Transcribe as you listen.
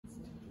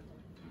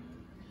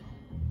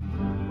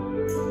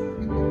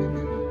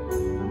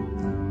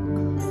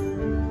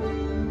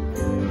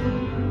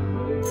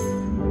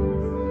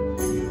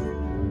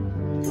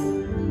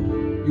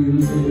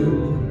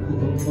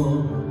live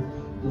upon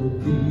the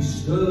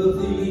least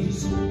of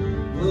these,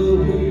 the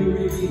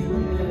weary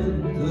and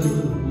the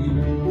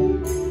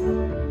weak.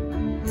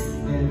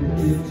 And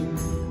it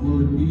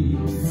would be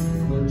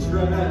a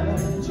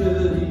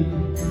tragedy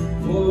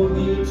for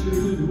me to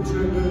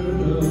turn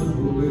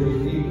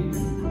away,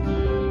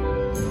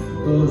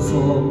 'cause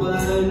all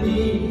my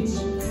needs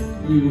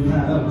you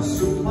have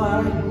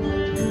supplied.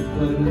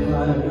 When I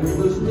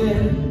was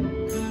dead,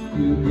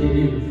 you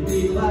gave me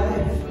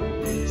life,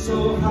 so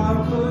how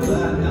could I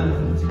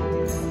not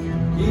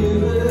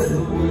give it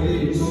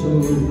away so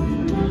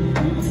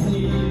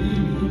freely?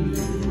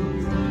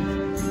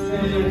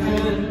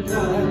 And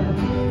I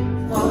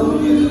follow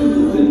you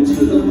into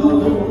the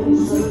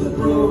homes of the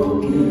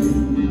broken.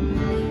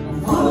 I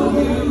follow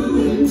you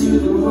into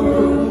the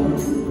world.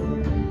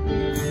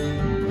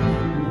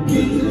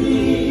 Meet the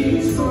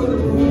needs for the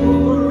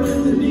poor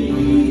and the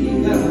needy,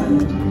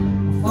 God.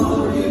 I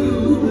follow you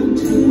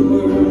into the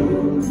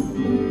world.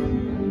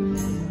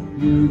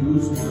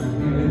 Use my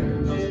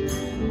hands,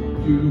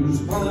 use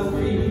my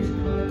feet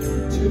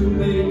to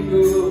make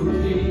your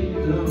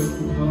kingdom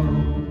come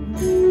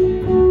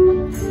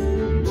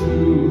to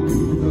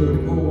the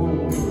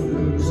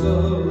corners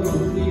of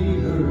the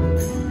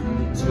earth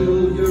till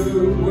your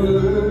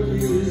work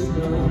is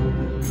done.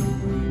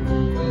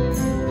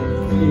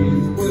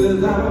 Faith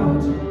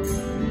without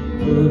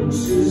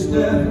works is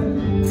death,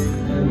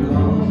 and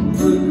on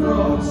the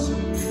cross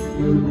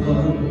your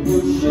blood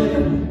was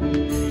shed,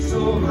 so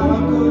how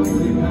could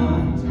we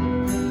not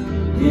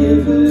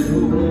give it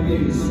away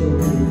so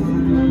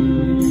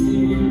freely?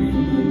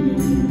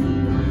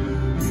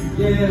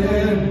 Yeah,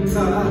 and I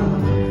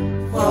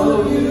follow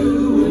you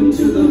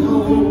into the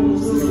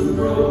homes of the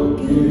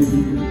broken.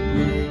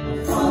 I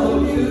follow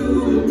you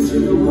into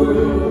the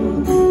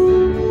world.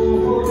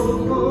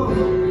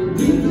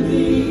 Meet the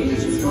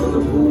needs for the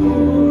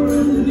poor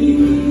and the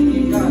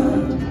needy,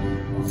 God.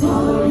 I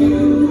follow you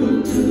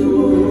into the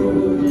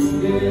world.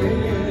 Yeah,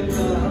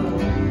 I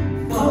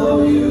follow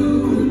you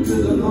into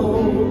the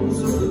homes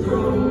of the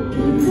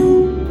broken.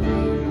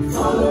 I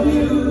follow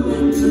you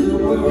into the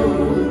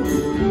world.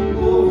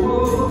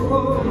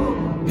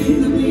 Meet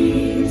the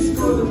needs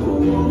for the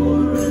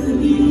poor and the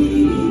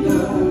needy,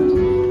 God.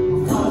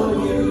 I follow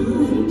you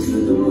into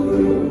the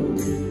world.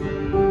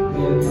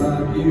 And I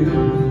give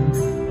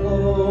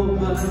all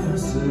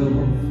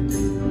myself.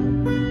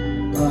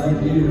 I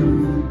give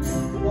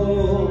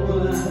all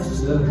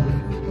myself.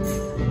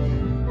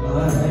 I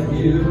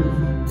give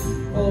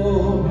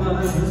all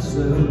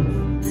myself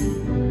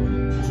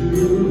to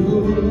you.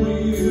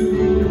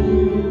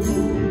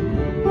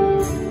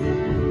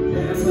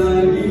 And I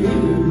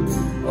give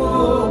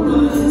all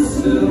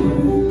myself.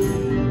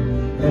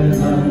 And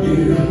I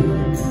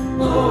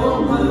give all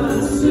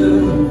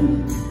myself.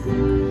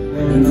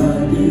 And I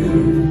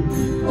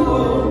give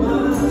all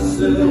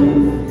myself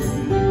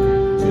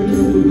to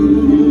you.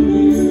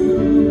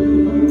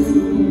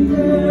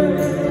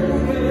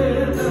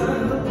 And I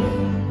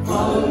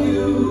follow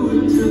you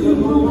into the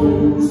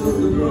homes of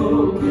the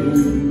broken.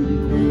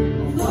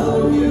 I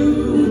follow you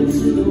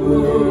into the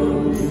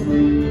world.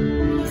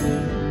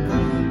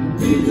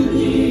 Meet the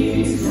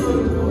needs for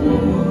the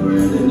poor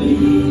and the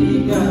needy,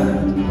 God.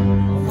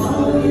 I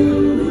follow you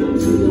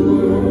into the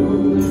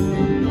world.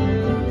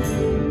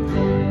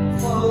 I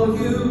follow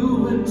you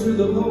into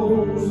the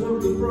homes of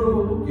the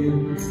broken.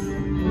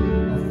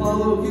 I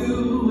follow you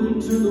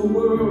into the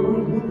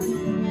world.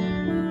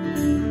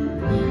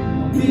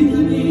 Meet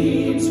the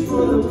needs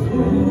for the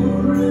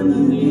poor and the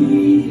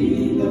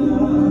needy, God.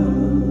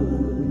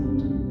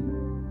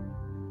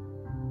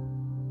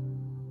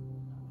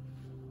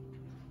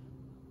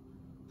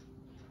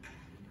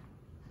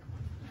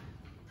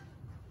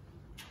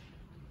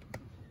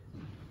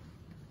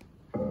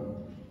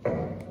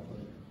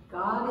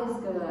 God is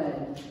good.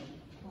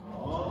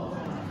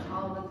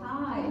 All the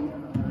time.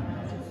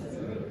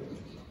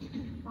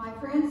 My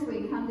friends, we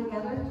come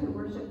together to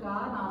worship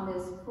God on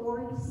this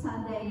fourth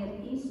Sunday of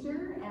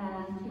Easter,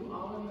 and to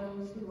all of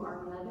those who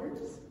are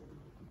mothers,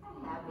 a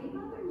happy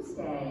Mother's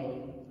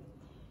Day.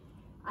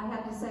 I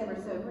have to say,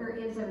 where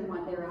is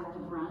everyone? They're out to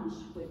brunch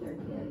with their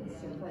kids.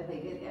 So I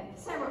think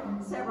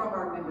several of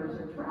our members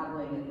are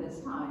traveling at this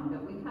time,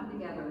 but we come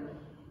together,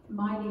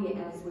 mighty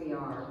as we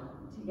are,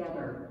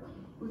 together.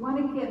 We want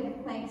to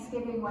give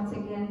Thanksgiving once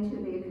again to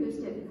the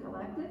Acoustic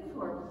Collective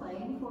for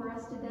playing for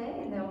us today,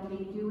 and they'll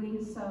be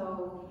doing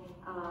so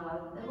a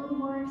little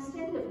more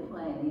extended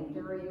playing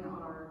during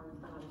our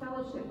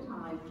fellowship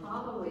time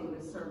following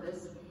the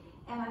service.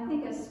 And I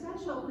think a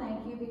special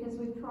thank you because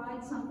we've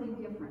tried something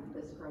different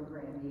this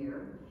program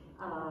year,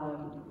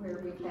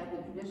 where we've had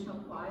the traditional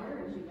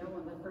choir, as you know,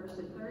 on the first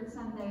and third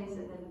Sundays,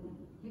 and then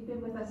you've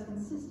been with us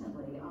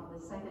consistently on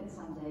the second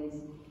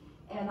Sundays.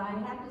 And I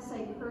have to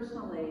say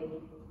personally,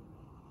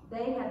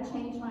 they have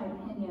changed my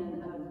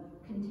opinion of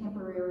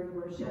contemporary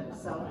worship,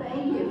 so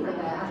thank you for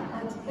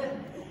that.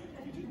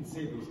 You didn't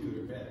say it was good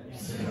or bad. You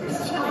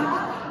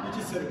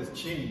just said it was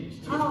changed.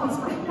 It's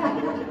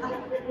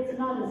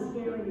not as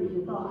scary as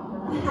you thought.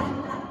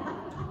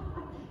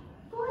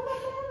 For the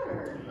better.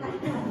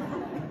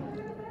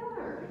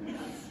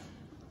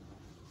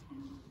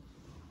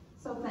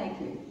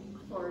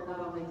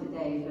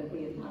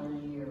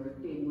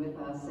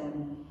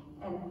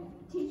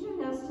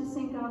 teaching us to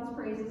sing God's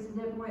praises in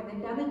different ways.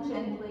 They've done it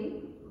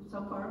gently.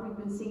 So far, we've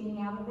been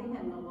singing out of the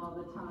hymnal all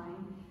the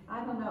time.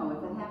 I don't know,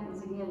 if it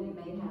happens again, you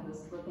may have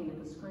us looking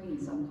at the screen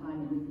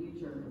sometime in the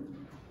future.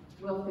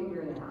 We'll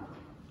figure it out.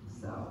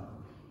 So,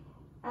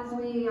 are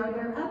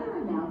there other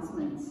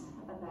announcements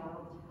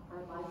about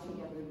our life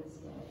together this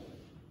day?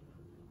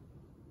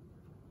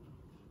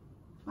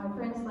 My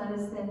friends, let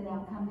us then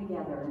now come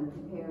together and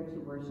prepare to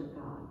worship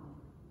God.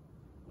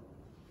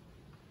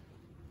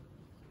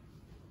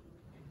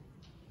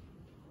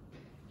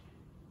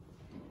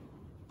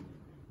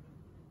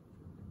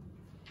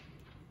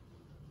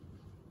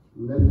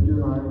 Lift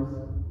your hearts,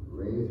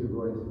 raise your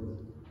voices,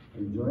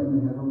 and join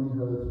the heavenly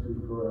host who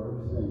forever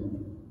sing.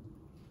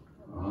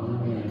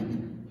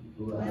 Amen.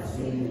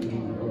 Blessing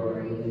and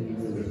glory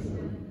and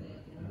wisdom,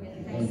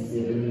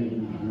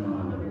 thanksgiving and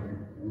honor,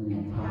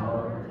 and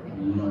power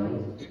and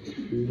might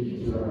be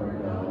to our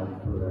God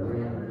forever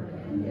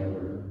and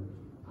ever.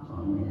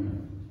 Amen.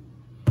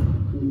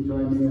 Please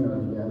join me in our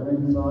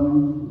gathering song,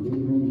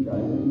 Lead Me,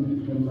 Guide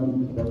Me, hymn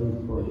number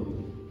 740.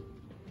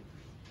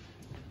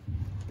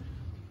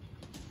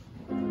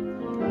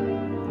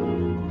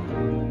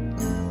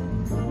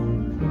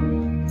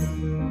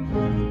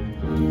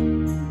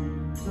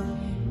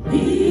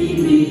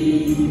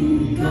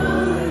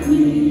 Guide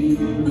me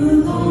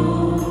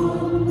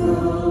along the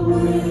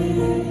way,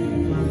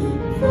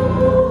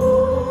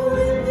 for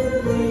if you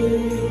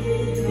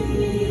lead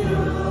me, I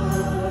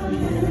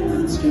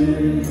cannot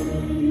stray.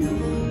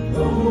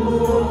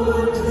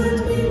 Lord, let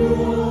me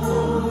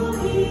walk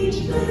each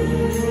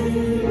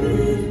day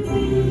with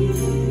thee.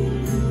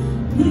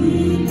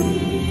 Lead me,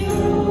 oh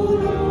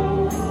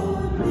Lord,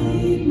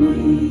 lead me.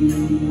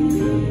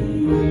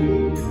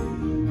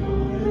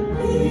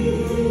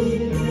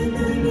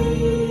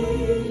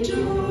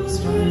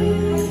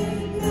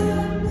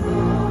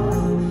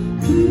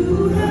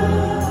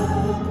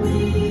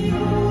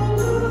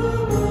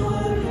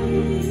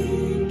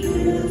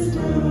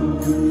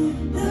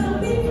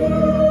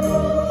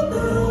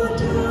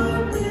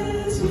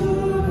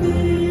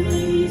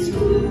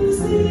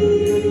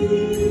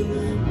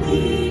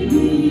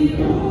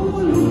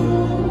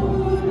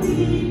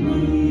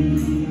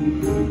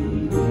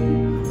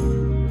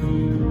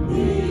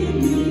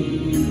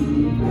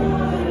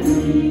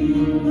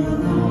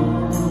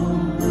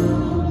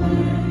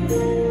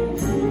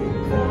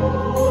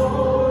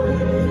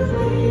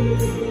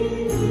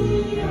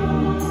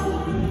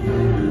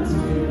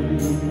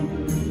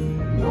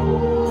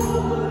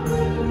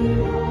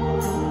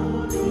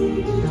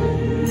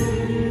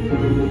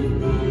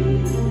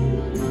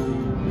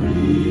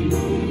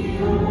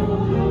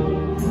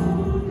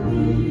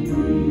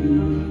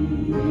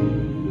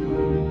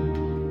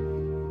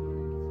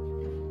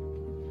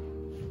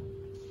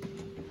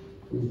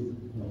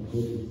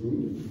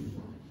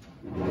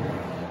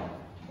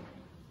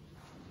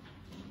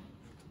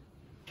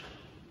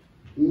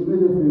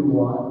 Even if we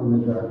walk in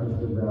the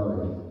darkest of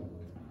valleys,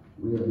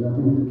 we have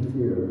nothing to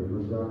fear, for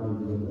God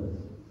is with us.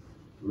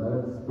 Let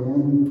us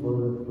stand before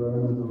the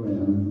throne of the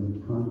Lamb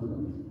with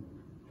confidence,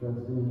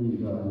 trusting in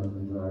God's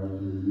desire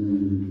to redeem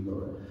and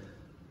restore us.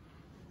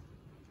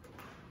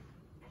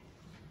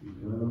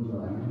 Eternal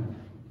God,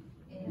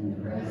 in the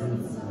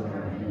presence of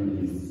our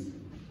enemies,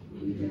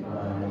 we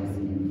despise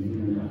and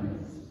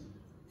demonize.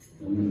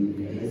 When we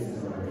face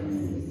our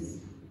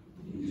enemies,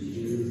 we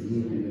choose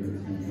neither to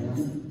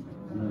contempt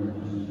nor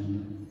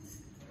punishment.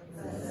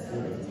 Let us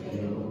set a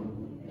table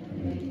and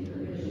make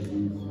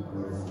provisions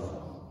for us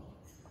all.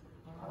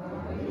 Our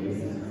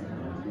ways are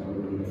not your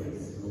ways,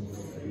 so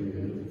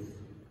freely,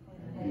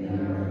 and they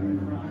are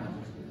not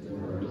to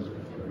work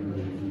for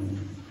religion.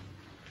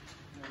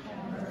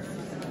 Have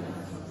mercy on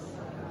us, O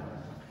God,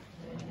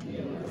 and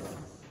heal us.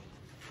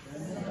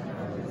 Send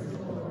out His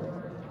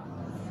Lord on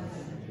the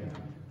messenger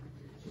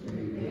to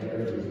repair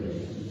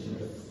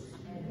relationships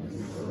and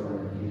restore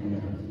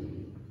humanity.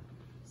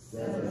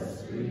 Set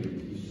us free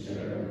to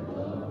share the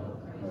love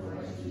of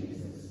Christ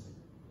Jesus,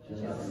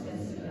 just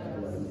as He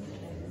does as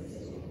His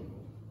Savior.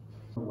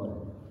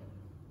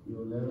 You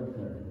will never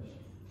perish.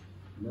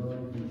 No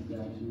one can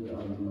snatch you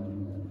out of my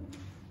hand.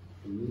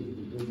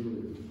 Believe the good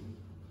news.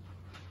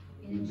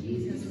 In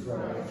Jesus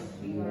Christ,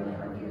 we are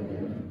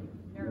forgiven,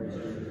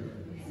 nurtured,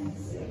 and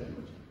saved.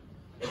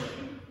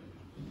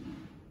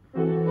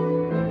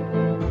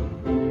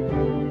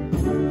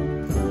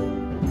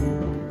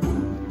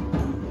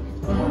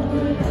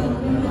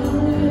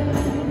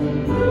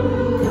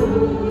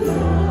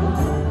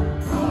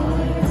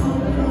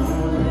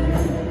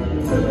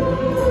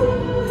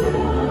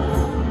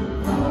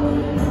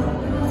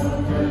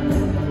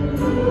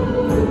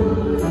 Hallelujah.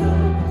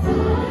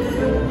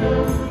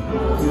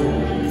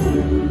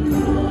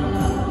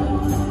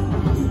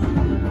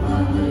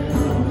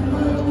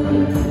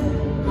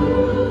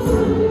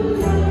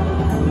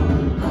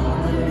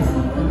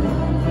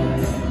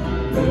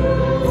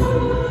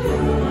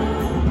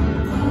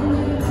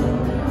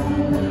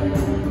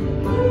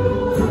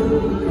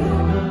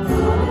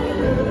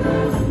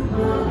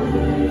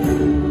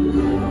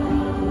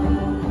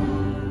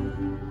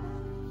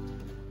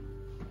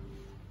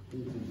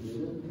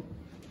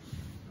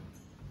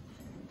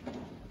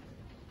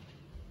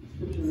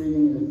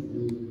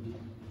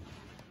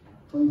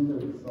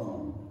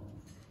 Psalm.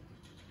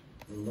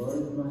 The Lord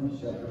is my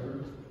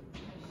shepherd,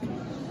 I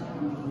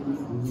shall not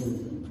want.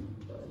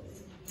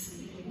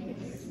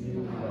 He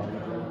lie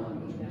down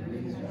in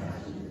green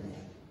pastures.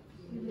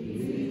 He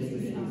leads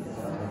me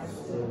beside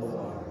still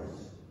waters.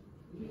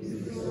 He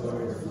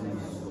restores my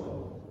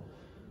soul.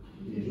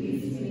 He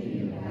leads me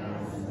in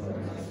paths of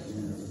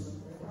righteousness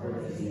for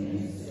his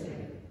name's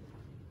sake.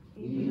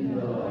 Even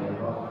though I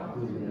walk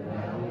through the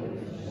valley of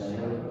the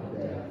shadow of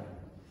death,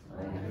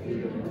 I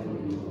fear no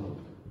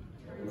evil,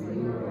 for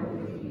you are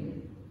with me.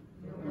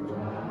 Your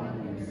rod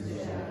and your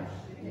staff,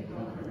 they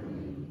comfort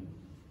me.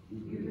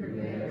 You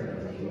prepare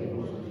a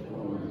table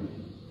before me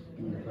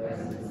in the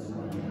presence of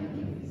my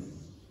enemies.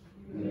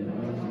 You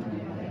anoint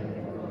my head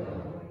with oil,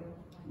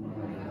 my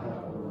cup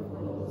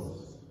overflows.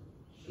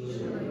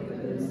 Surely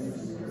goodness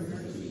and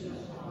mercy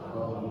shall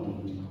follow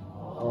me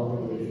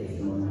all the days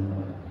of my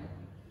life,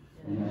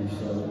 and I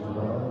shall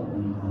dwell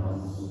in the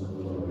house of the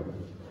Lord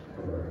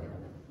forever.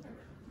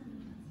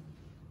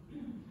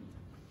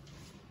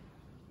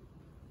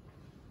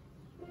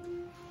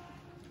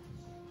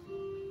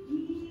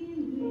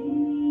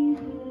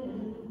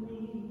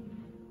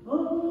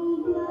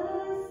 Oh, God,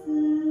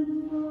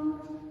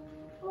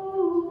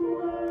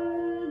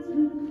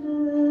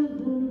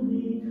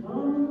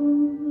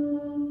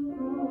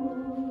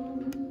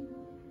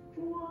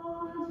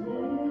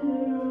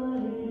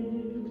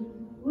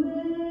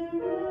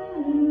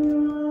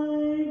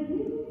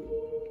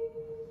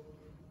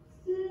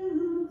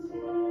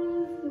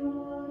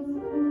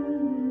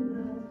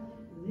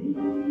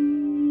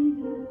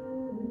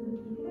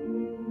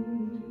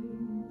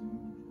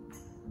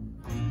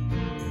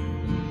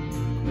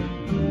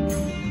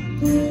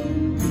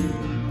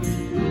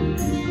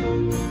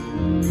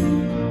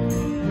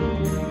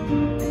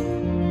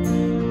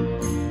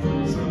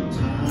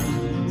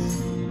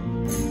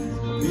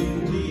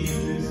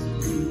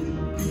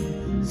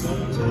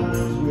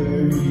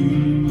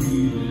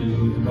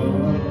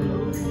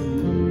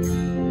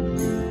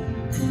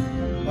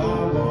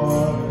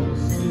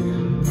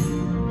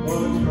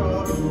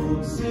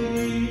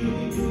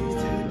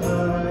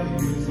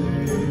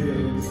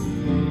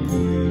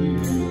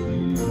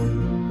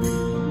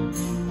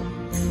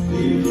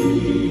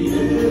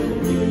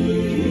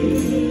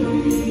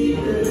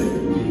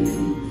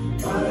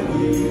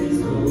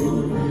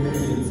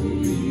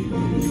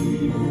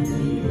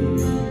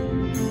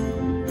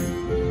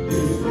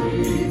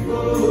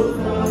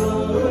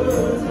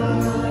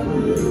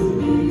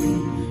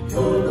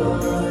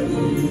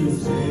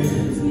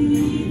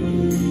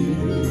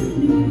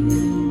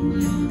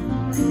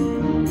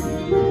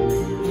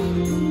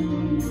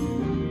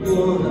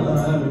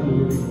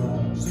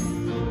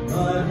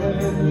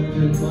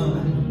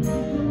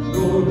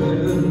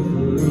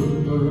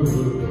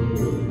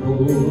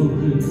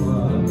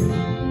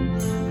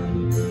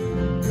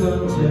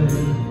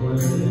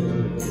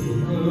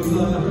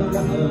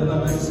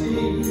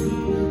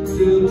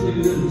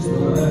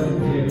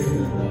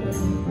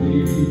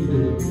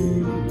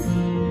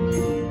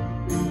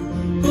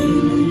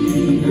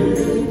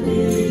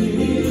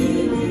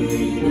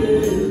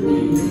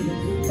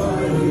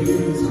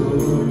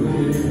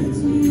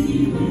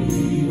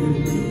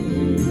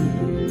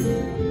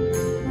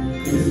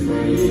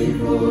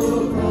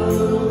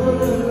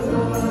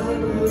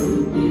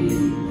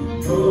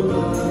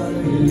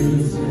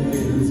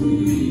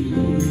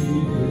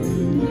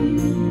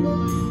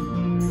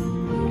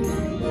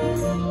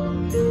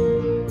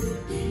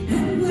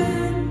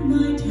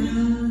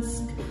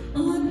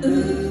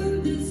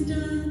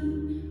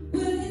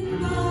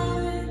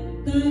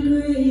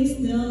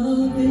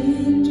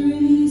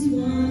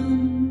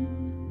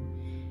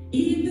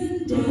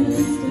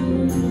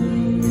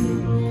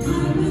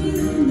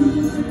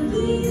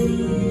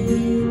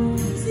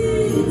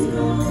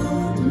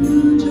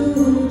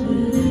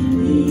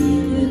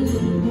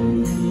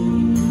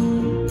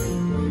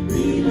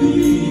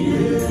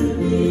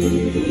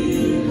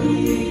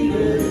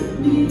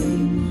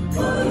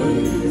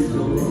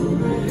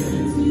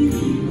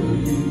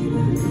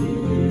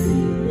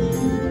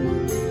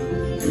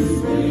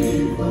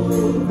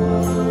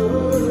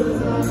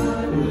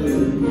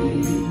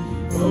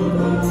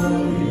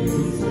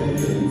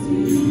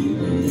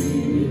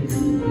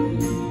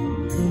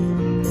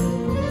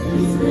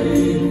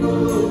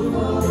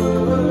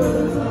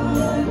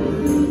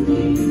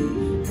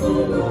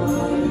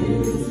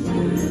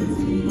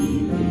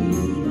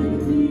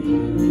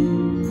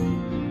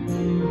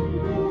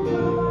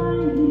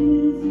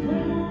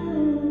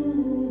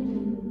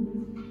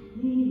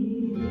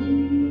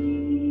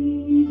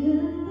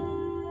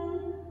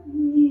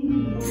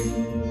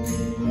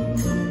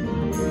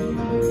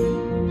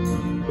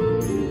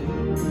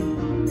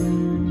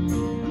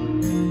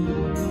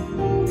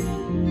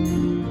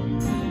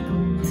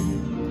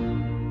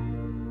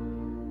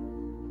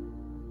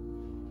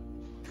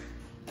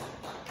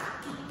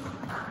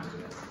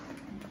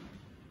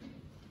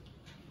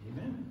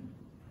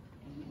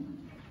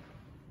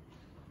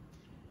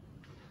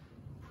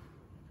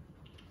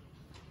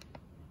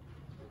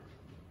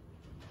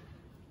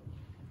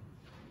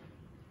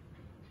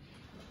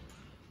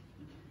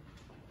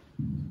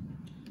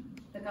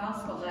 The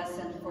gospel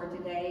lesson for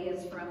today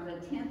is from the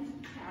 10th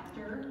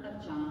chapter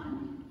of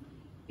John,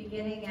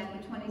 beginning at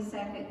the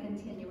 22nd,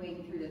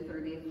 continuing through the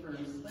 30th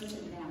verse.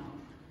 Listen now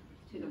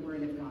to the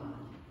word of God.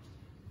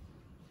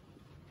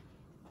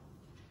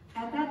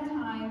 At that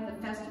time, the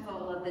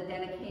festival of the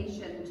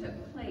dedication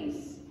took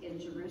place in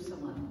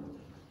Jerusalem.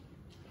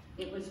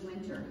 It was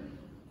winter,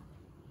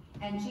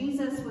 and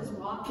Jesus was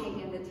walking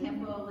in the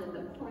temple in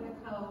the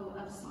portico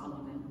of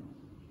Solomon.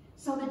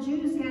 So the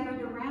Jews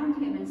gathered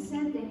around him and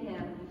said to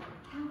him,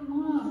 "How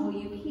long will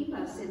you keep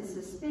us in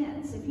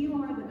suspense? If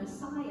you are the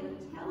Messiah,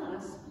 tell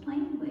us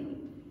plainly."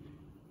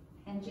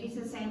 And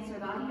Jesus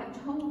answered, "I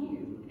have told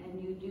you,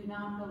 and you do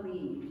not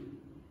believe.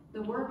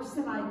 The works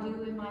that I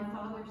do in my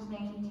Father's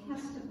name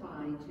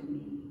testify to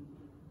me.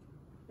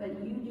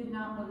 But you do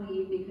not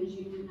believe because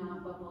you do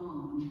not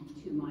belong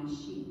to my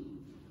sheep.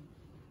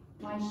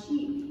 My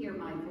sheep hear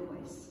my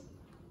voice.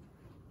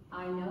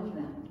 I know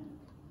them,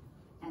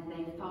 and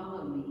they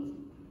follow me.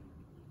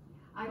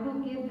 I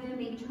will give them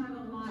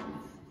eternal life,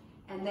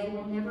 and they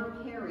will never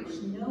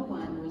perish. No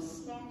one will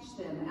snatch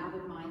them out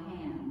of my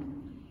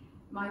hand.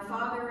 My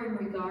Father, in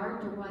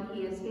regard to what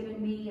he has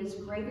given me, is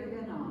greater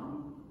than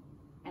all,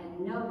 and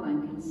no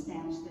one can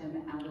snatch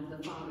them out of the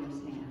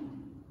Father's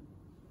hand.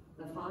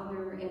 The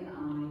Father and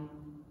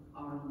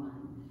I are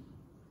one."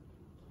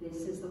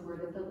 This is the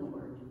word of the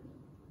Lord.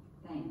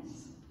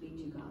 Thanks be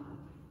to God.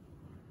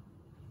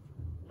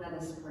 Let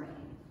us pray.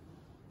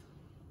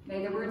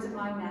 May the words of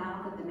my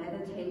mouth and the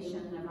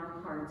meditation of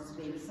our hearts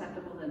be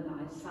acceptable in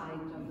thy sight,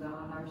 O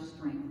God, our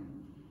strength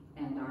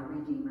and our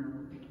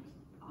Redeemer.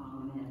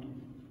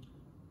 Amen.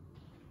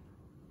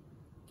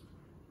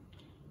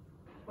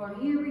 For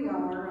here we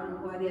are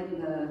on what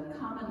in the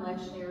common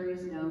lectionary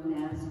is known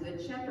as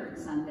Good Shepherd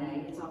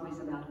Sunday. It's always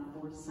about the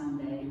fourth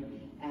Sunday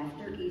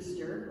after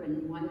Easter,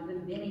 when one of the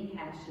many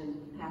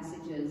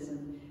passages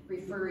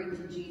referring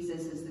to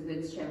Jesus as the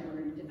Good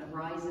Shepherd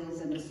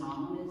arises, and the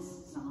psalm is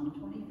Psalm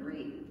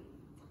 23.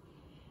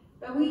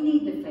 But we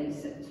need to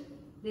face it.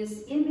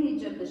 This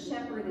image of the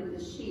shepherd and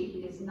the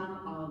sheep is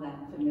not all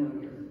that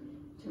familiar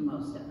to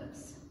most of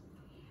us.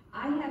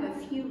 I have a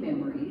few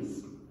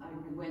memories. I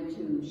went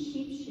to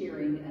sheep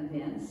shearing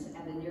events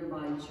at a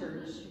nearby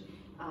church,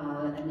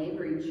 a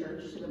neighboring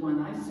church to the one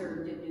I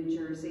served in New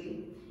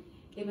Jersey.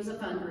 It was a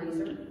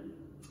fundraiser.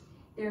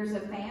 There's a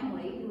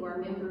family who are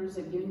members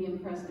of Union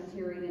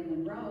Presbyterian in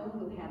Monroe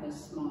who have a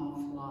small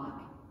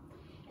flock,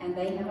 and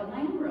they have a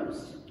lamb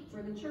roast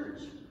for the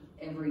church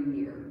every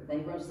year.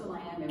 They roast the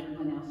lamb,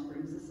 everyone else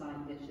brings the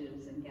side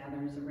dishes and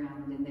gathers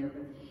around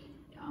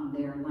on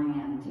their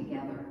land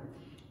together.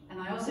 And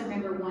I also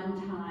remember one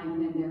time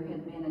when there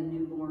had been a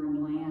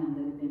newborn lamb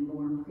that had been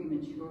born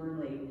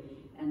prematurely,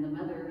 and the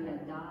mother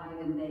had died,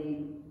 and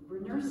they were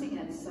nursing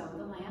it, so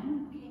the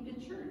lamb came to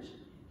church.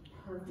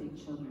 Perfect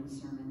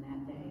children's sermon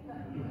that day.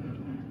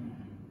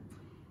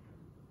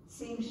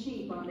 Seeing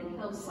sheep on the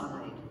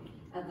hillside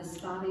of the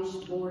Scottish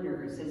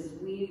borders as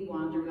we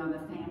wandered on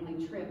a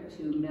family trip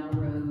to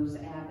Melrose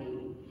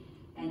Abbey.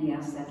 And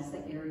yes, that's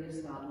the area of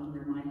Scotland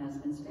where my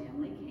husband's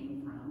family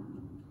came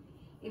from.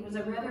 It was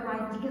a rather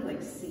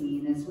idyllic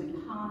scene as we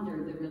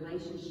pondered the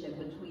relationship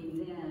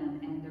between them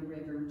and the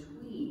River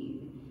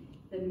Tweed,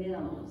 the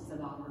mills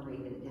that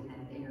operated in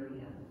that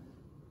area.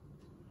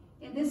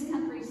 In this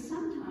country,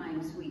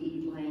 sometimes we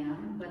eat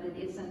lamb, but it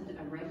isn't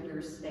a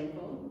regular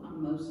staple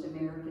on most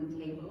American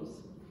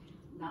tables,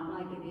 not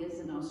like it is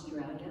in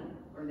Australia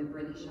or the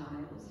British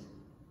Isles.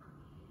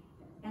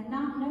 And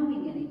not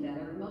knowing any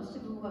better, most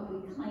of what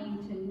we claim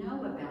to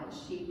know about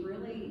sheep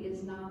really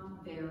is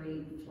not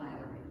very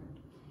flattering.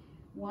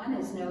 One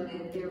is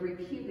noted they're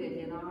reputed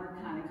in our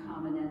kind of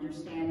common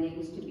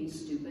understandings to be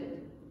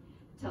stupid,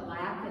 to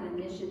lack an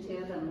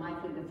initiative and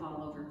likely to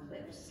fall over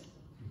cliffs,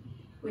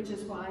 which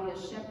is why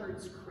a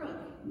shepherd's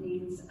crook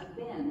needs a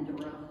bend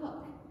or a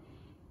hook.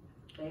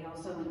 They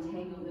also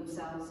entangle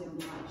themselves in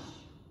brush.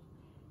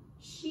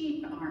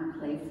 Sheep aren't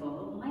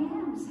playful.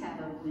 Lambs have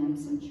a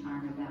glimpse and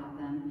charm about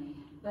them,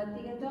 but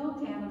the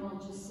adult animal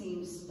just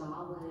seems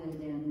stolid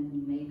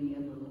and maybe a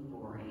little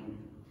boring.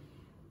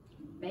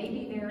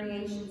 Maybe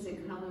variations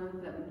in color,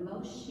 but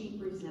most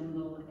sheep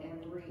resemble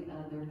every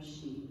other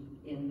sheep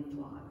in the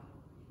flock.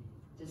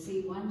 To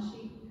see one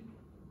sheep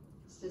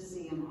is to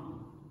see them all.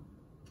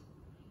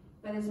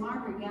 But as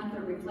Margaret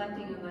Gunther,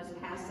 reflecting on this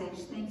passage,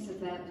 thinks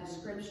of that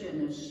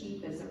description of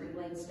sheep as it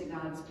relates to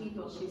God's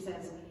people, she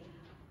says,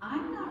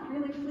 "I'm not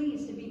really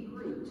pleased to be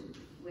grouped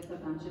with a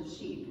bunch of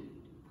sheep.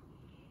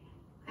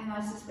 And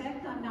I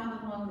suspect I'm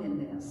not alone in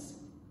this.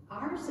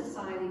 Our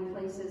society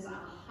places a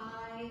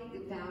high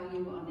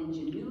value on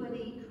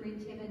ingenuity,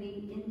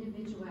 creativity,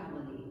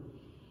 individuality.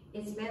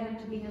 It's better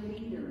to be a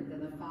leader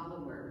than a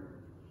follower.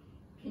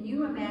 Can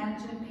you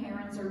imagine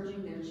parents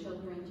urging their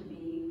children to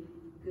be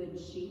good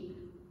sheep?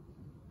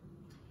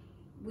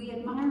 We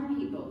admire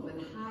people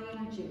with high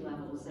energy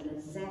levels and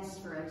a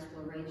zest for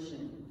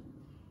exploration.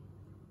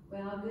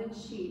 Well, a good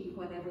sheep,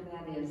 whatever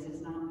that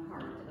is not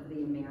part of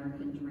the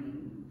American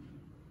dream.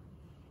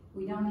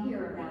 We don't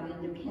hear about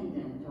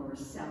independent or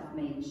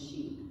self-made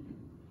sheep.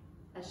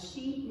 A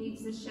sheep needs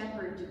He's the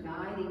shepherd to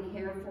guide and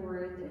care for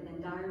it, and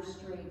in dire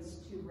straits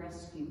to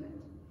rescue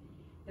it.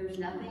 There's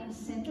nothing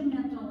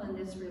sentimental in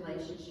this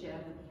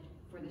relationship.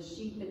 For the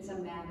sheep, it's a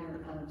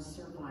matter of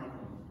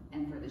survival,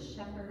 and for the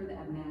shepherd,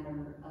 a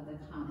matter of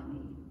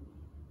economy.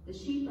 The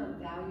sheep are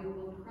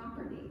valuable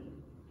property.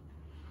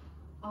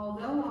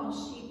 Although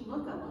all sheep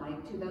look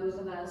alike to those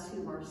of us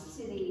who are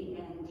city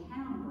and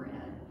town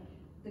bred,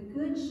 the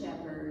good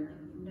shepherd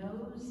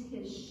knows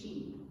his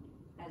sheep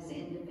as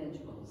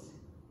individuals.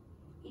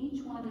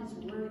 Each one is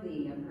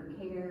worthy of her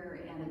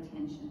care and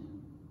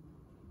attention.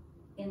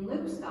 In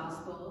Luke's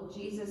gospel,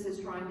 Jesus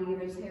is trying to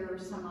give his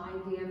hearers some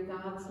idea of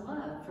God's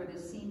love for the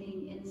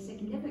seeming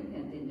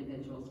insignificant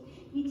individuals.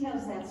 He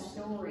tells that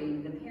story,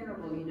 the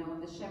parable, you know,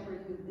 of the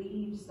shepherd who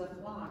leaves the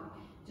flock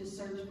to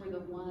search for the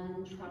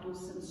one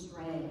troublesome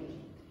stray.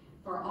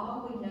 For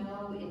all we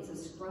know, it's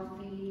a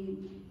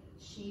scruffy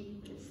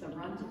sheep, it's the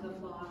runt of the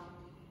flock,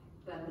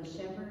 but the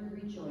shepherd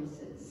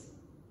rejoices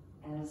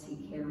as he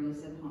carries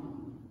it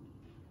home.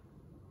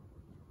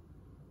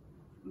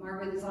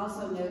 Margaret has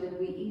also noted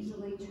we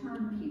easily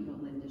turn people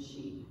into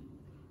sheep,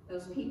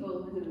 those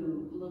people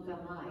who look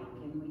alike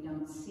and we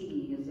don't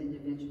see as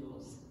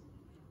individuals.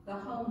 The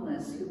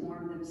homeless who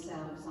warm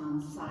themselves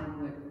on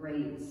sidewalk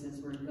grates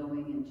as we're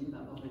going into the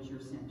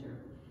Overture Center.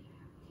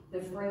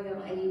 The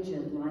frail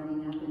aged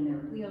lining up in their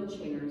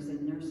wheelchairs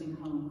in nursing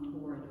home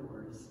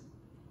corridors.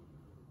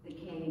 The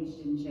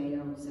caged in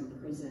jails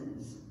and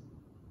prisons.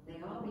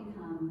 They all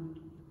become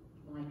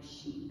like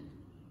sheep.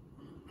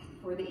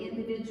 For the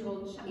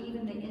individual,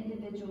 even the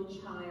individual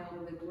child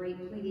with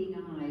great pleading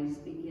eyes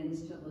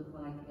begins to look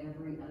like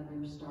every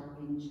other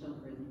starving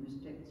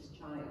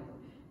child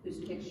whose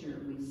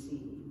picture we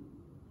see.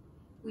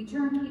 We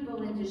turn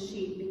people into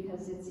sheep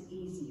because it's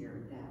easier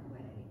that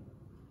way.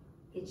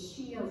 It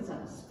shields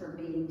us from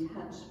being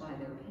touched by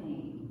their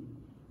pain.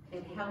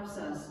 It helps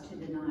us to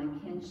deny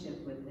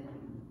kinship with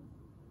them.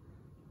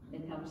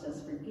 It helps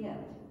us forget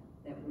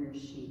that we're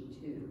sheep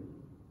too.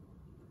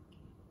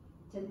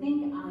 To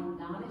think I'm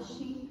not a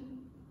sheep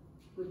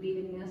would be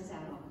to miss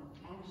out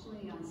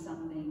actually on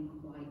something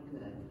quite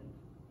good.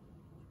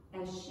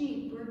 As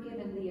sheep, we're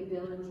given the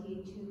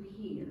ability to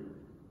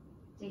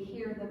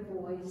hear the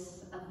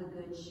voice of the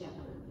Good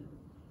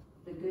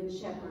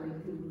Shepherd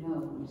who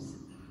knows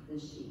the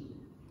sheep.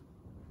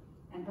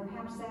 And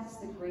perhaps that's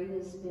the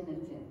greatest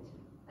benefit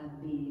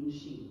of being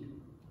sheep,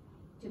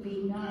 to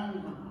be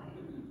known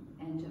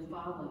by and to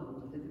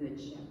follow the Good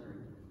Shepherd.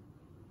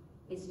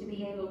 Is to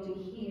be able to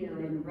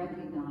hear and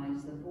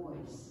recognize the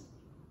voice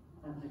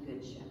of the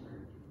Good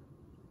Shepherd.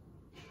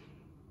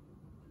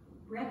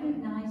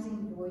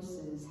 Recognizing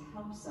voices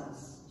helps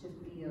us to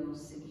feel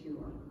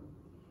secure.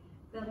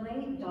 The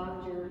late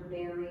Dr.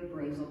 Barry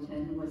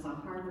Brazelton was a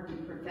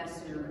Harvard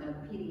professor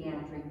of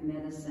pediatric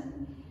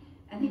medicine,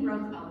 and he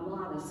wrote a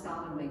lot of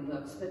scholarly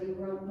books, but he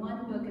wrote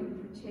one book in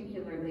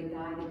particular that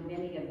guided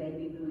many a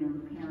baby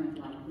boomer parent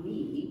like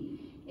me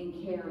in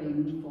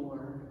caring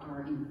for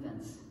our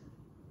infants.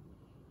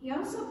 He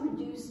also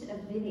produced a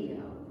video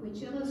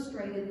which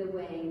illustrated the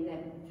way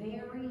that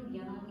very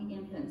young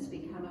infants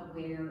become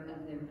aware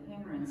of their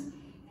parents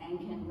and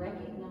can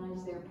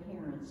recognize their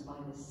parents by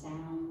the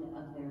sound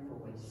of their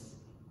voice.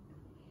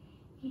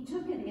 He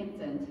took an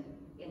infant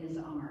in his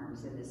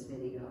arms in this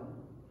video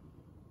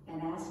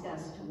and asked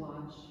us to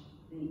watch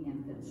the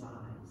infant's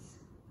eyes.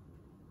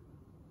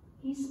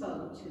 He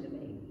spoke to the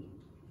baby.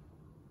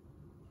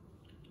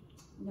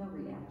 No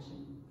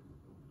reaction.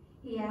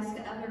 He asked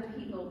other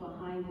people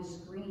behind the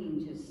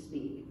screen to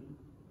speak.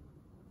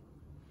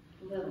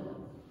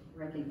 Little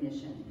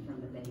recognition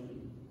from the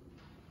baby.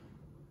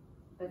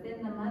 But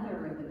then the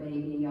mother of the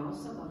baby,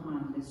 also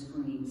behind the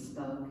screen,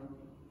 spoke,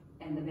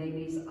 and the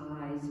baby's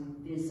eyes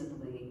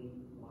visibly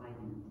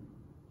widened.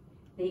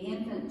 The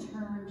infant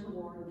turned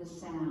toward the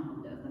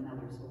sound of the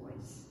mother's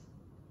voice.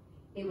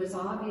 It was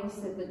obvious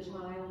that the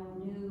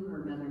child knew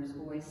her mother's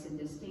voice in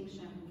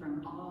distinction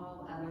from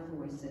all other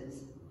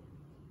voices,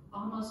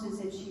 almost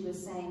as if she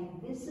was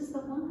saying, "This is the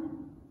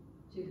one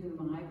to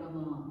whom I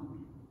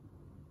belong."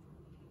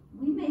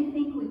 We may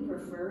think we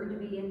prefer to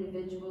be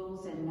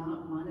individuals and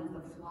not one of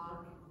the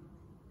flock,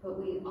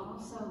 but we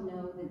also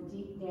know that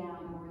deep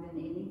down, more than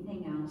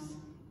anything else,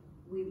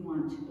 we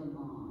want to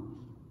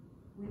belong.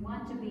 We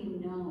want to be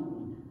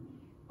known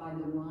by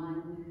the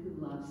one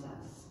who loves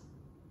us.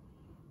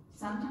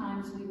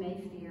 Sometimes we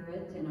may fear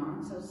it and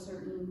aren't so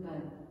certain,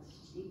 but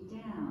deep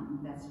down,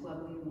 that's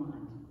what we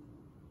want.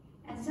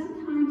 And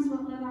sometimes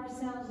we'll let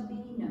ourselves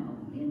be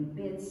known in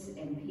bits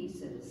and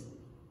pieces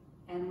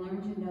and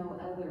learn to know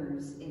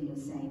others in the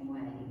same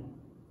way.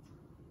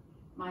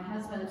 My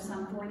husband of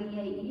some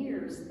 48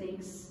 years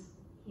thinks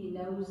he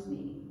knows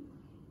me.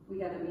 We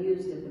got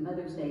amused at the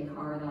Mother's Day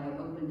card I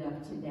opened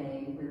up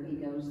today, where he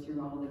goes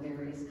through all the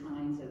various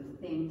kinds of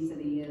things that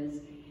he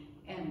is.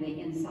 And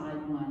the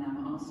inside one,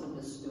 I'm also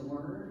the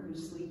storer who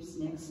sleeps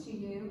next to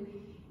you.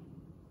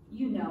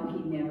 You know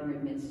he never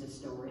admits to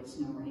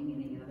snoring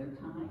any other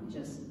time,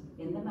 just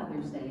in the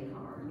Mother's Day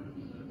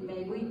card.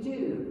 May we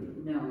do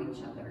know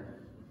each other.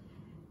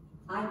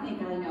 I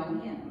think I know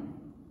him.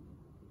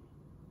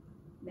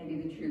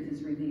 Maybe the truth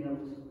is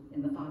revealed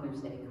in the Father's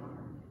Day card.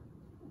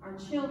 Our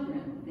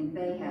children think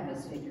they have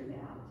us figured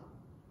out.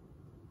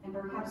 And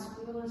perhaps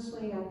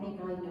foolishly, I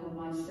think I know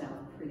myself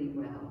pretty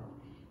well.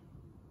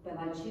 But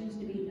I choose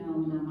to be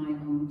known on my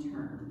own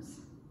terms.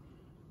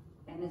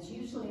 And it's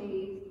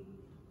usually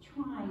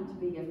trying to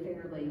be a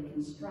fairly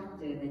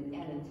constructed and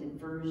edited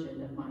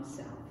version of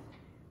myself.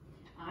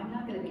 I'm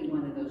not going to be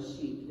one of those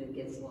sheep that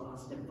gets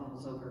lost and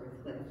falls over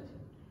a cliff.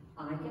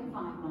 I can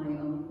find my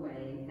own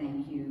way,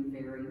 thank you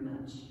very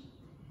much.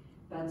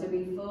 But to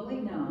be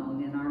fully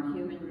known in our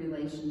human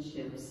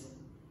relationships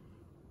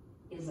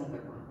is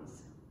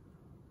otherwise.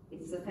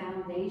 It's the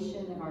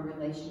foundation of our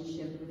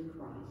relationship with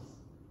Christ,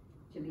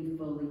 to be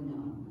fully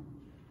known.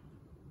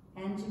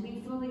 And to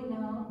be fully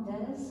known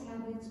does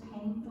have its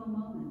painful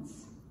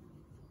moments,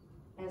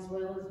 as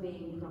well as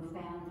being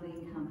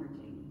profoundly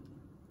comforting.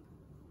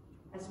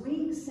 As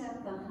we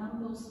accept the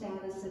humble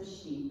status of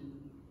sheep,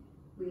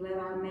 we let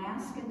our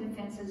mask and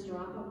defenses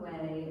drop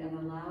away and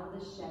allow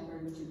the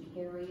shepherd to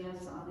carry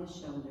us on his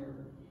shoulder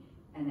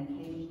and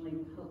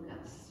occasionally poke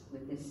us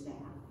with his staff.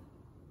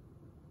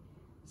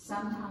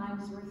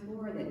 Sometimes we're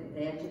thwarted.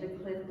 The edge of the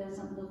cliff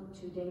doesn't look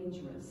too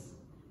dangerous.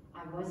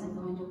 I wasn't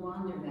going to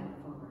wander that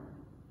far.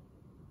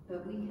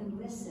 But we can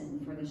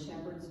listen for the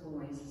shepherd's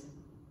voice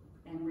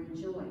and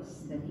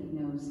rejoice that he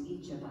knows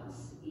each of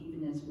us,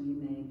 even as we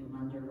may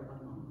blunder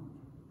along.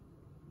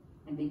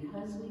 And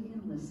because we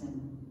can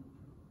listen,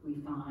 we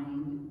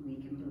find we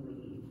can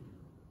believe.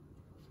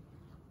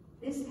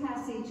 This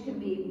passage can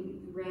be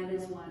read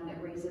as one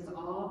that raises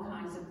all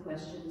kinds of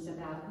questions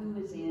about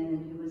who is in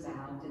and who is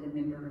out in a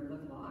member of the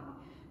flock,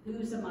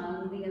 who's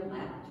among the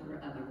elect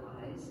or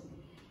otherwise.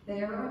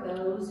 There are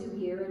those who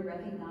hear and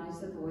recognize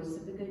the voice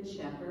of the Good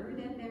Shepherd,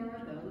 and there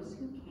are those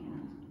who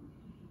can't.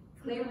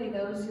 Clearly,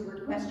 those who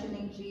were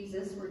questioning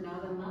Jesus were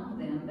not among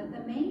them, but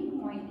the main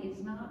point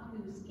is not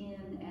who's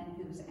in and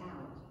who's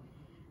out,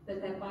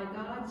 but that by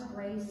God's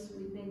grace,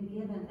 we've been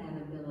given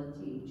that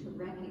ability to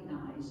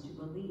recognize, to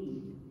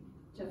believe,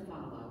 to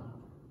follow.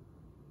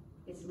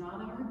 It's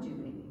not our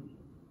doing.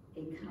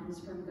 It comes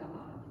from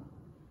God,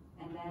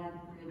 and that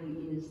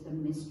really is the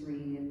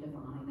mystery of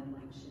divine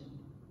election.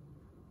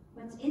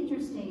 What's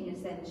interesting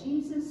is that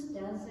Jesus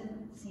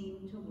doesn't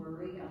seem to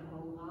worry a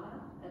whole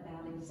lot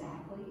about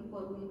exactly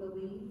what we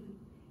believe.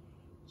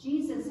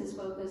 Jesus is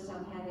focused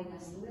on having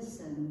us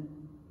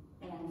listen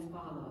and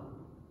follow,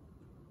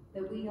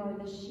 that we are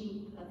the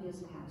sheep of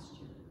his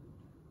pasture.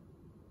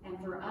 And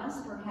for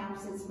us,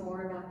 perhaps it's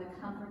more about the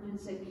comfort and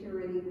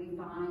security we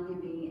find in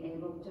being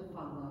able to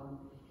follow,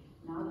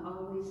 not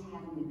always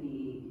having to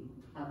be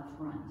up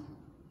front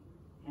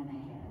and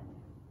ahead.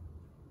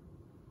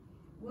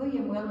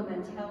 William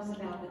Willimon tells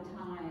about the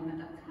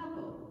time a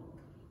couple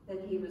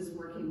that he was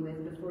working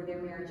with before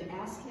their marriage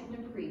asked him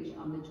to preach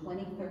on the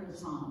 23rd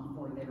Psalm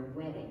for their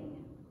wedding.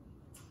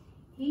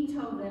 He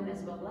told them,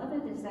 as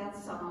beloved as that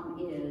psalm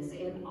is,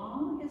 in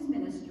all his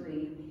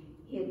ministry,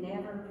 he had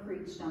never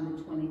preached on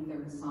the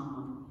 23rd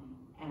Psalm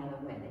at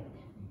a wedding.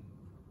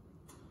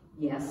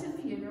 Yes,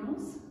 at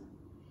funerals.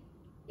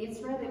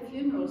 It's read at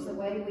funerals the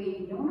way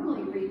we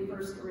normally read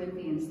 1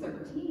 Corinthians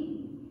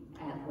 13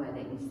 at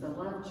weddings, the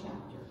love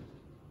chapter.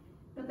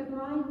 But the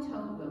bride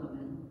told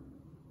Willimon,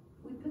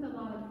 we put a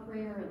lot of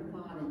prayer and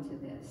thought into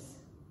this.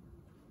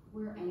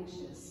 We're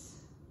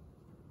anxious.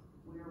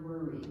 We're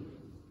worried.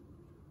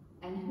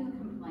 And who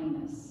can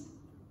blame us?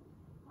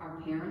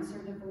 Our parents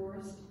are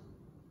divorced.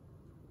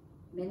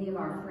 Many of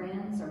our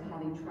friends are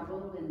having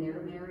trouble in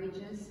their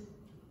marriages.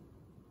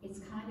 It's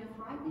kind of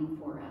frightening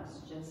for us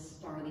just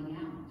starting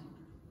out.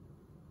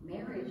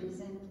 Marriage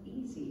isn't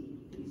easy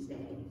these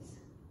days.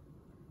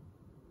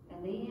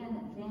 And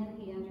then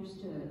he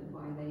understood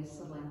why they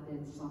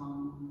selected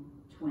Psalm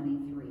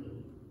 23.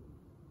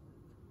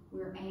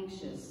 We're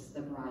anxious,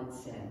 the bride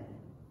said.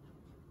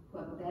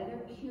 What better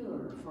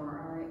cure for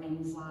our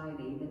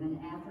anxiety than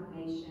an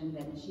affirmation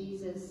that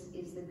Jesus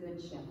is the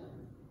Good Shepherd,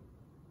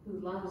 who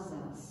loves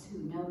us, who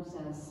knows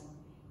us,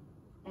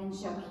 and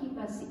shall keep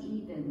us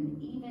even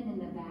in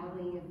the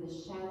valley of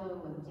the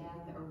shadow of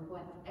death or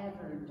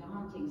whatever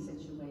daunting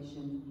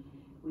situation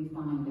we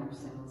find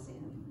ourselves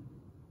in.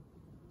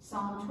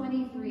 Psalm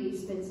 23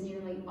 spends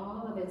nearly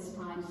all of its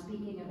time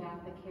speaking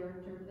about the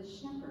character of the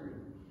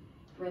shepherd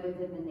rather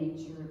than the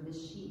nature of the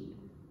sheep.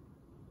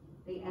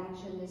 The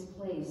action is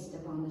placed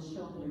upon the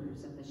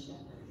shoulders of the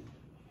shepherd.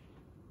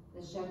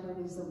 The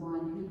shepherd is the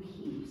one who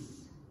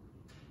keeps,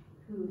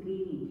 who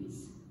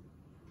leads,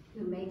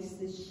 who makes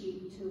the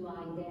sheep to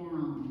lie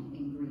down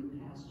in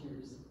green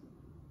pastures,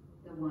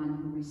 the one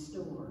who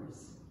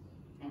restores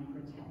and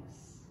protects.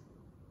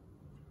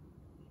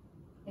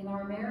 In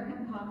our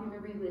American popular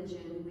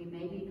religion, we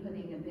may be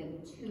putting a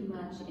bit too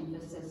much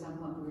emphasis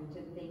on what we're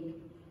to think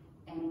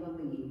and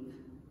believe,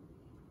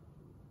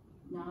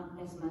 not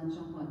as much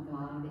on what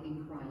God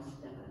in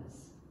Christ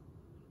does.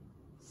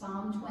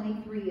 Psalm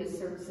 23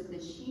 asserts that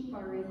the sheep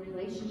are in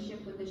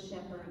relationship with the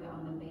shepherd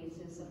on the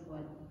basis of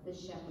what the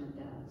shepherd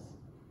does,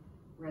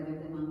 rather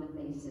than on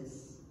the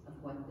basis of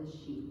what the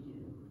sheep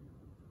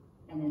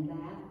do. And in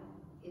that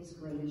is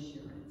great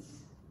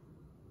assurance.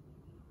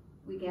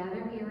 We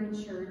gather here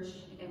in church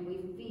and we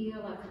feel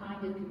a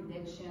kind of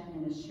conviction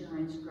and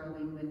assurance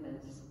growing with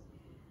us.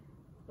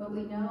 But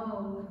we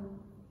know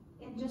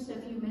in just a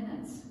few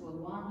minutes we'll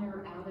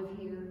wander out of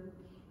here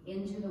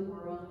into the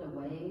world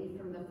away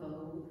from the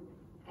fold,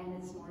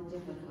 and it's more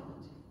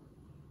difficult.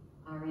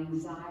 Our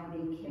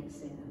anxiety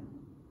kicks in.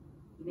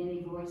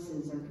 Many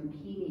voices are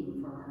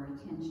competing for our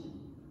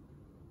attention.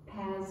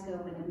 Paths go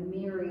in a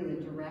myriad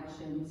of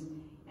directions,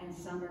 and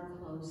some are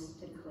close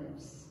to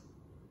cliffs,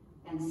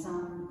 and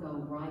some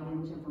go right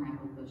into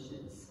bramble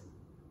bushes.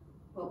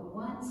 What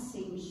once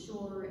seemed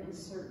sure and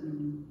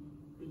certain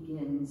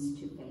begins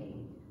to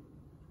fade.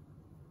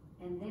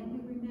 And then we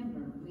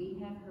remember we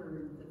have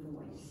heard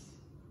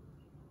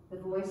the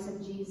voice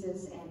of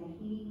Jesus, and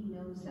he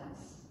knows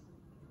us,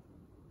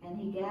 and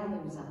he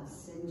gathers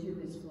us into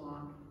his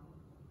flock,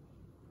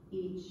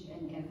 each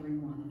and every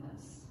one of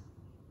us.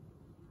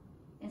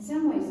 In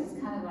some ways,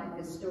 it's kind of like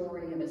the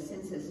story of a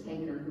census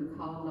taker who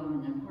called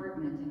on an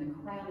apartment in a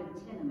crowded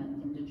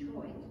tenement in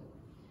Detroit.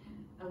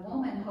 A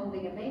woman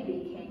holding a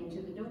baby came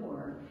to the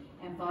door,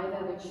 and 5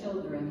 other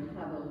children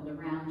huddled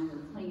around her,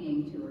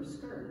 clinging to her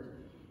skirt.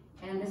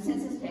 And the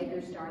census taker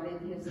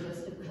started his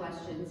list of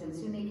questions, and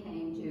soon he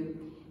came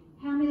to,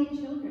 "How many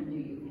children do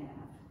you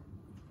have?"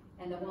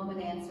 And the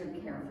woman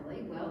answered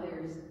carefully, "Well,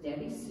 there's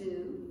Debbie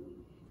Sue,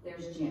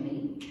 there's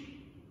Jimmy,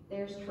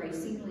 there's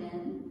Tracy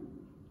Lynn,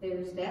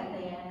 there's Beth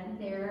Ann,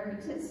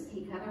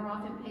 he cut her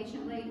off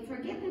impatiently,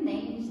 "Forget the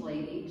names,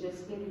 lady,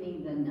 just give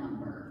me the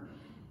number."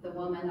 The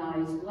woman's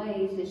eyes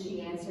blazed as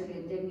she answered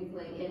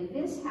indignantly, "In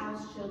this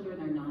house,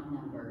 children are not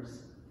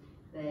numbers.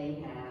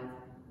 They have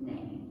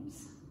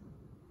names."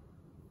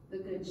 The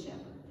Good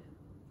Shepherd,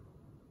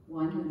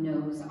 one who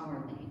knows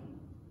our name.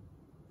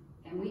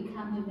 And we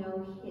come to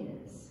know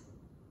his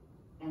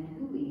and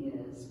who he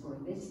is for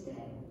this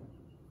day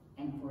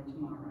and for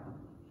tomorrow.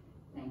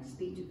 Thanks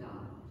be to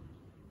God.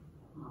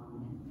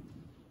 Amen.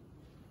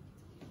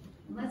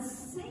 And let's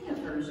sing a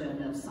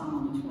version of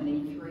Psalm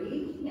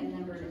 23 and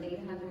number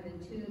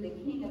 802, "The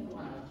King of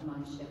Love,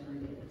 my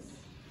shepherd is."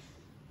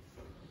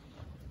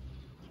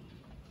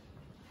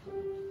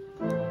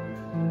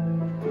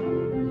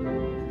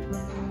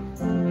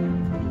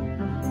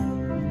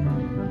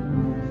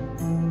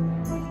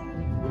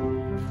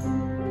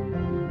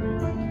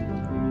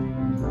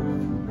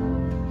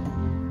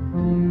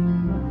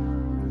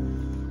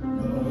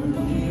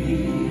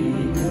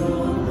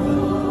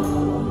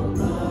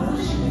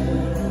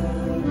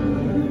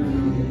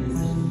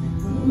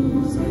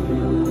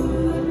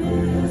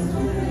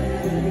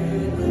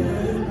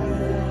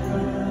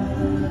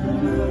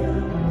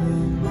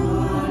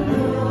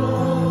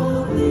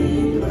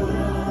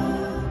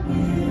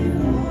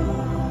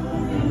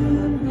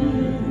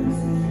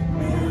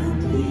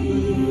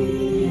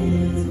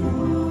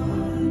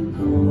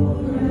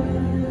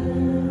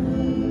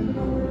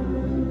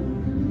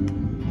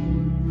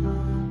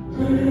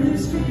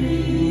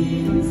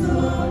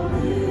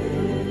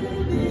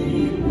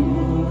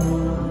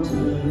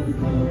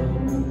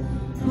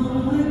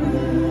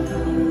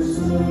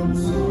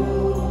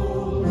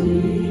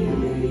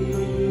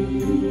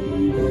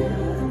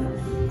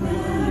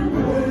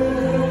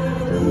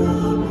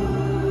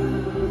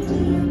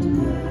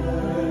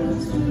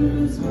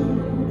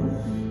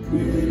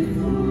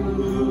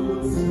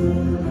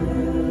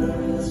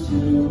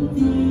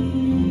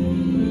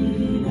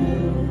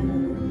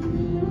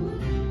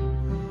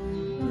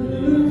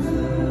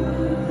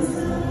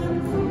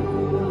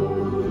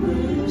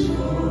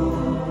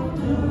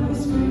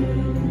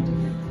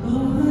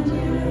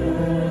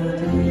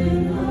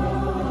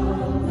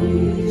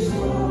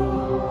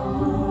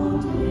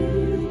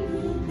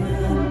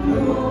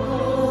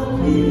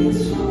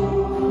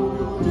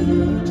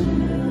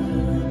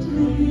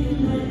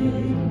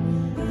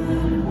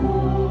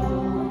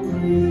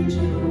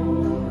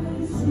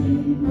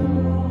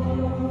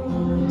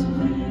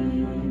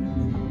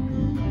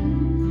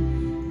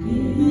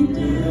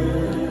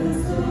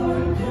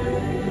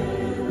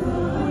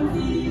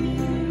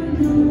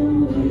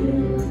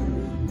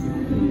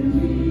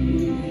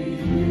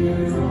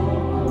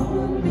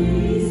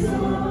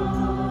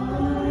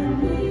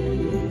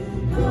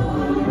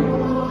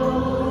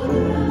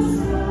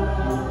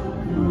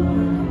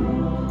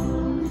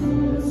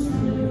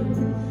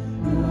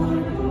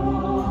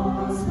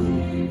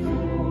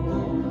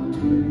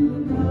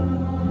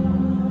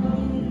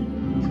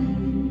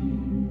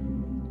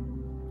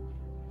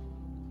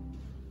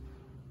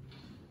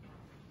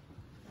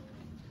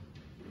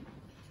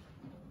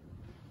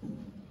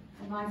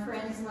 My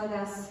friends, let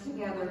us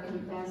together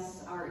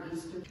confess our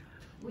Easter.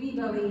 We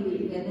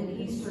believe in an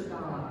Easter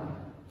God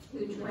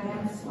who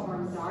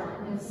transformed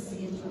darkness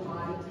into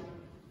light,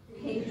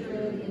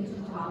 hatred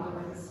into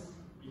tolerance,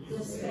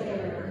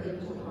 despair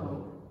into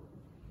hope.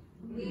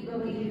 We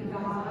believe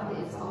God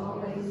is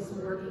always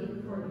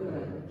working for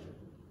good,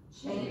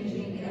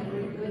 changing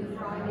every Good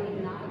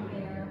Friday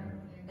nightmare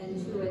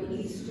into an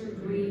Easter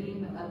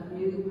dream of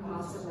new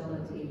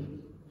possibility.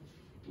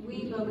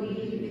 We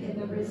believe in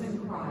the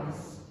risen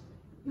Christ,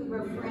 who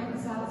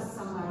befriends us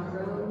on our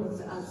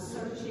roads of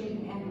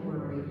searching and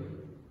worry,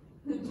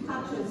 who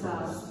touches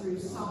us through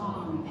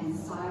song and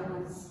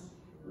silence,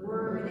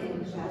 word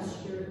and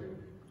gesture,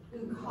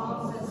 who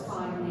calls us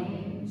by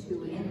name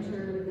to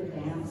enter the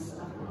dance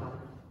of life.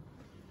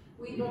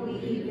 We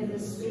believe in the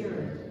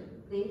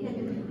Spirit, the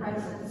hidden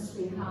presence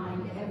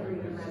behind every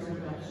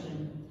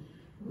resurrection,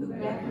 who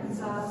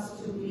beckons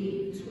us to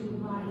lead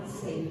to light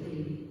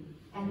safely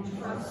and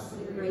trust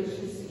the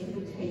gracious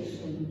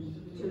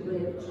invitation to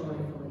live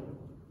joyfully.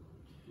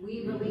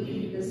 We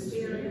believe the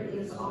Spirit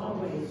is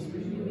always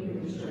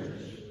renewing the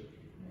church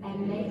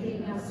and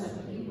making us a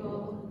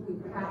people who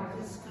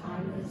practice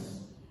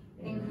kindness,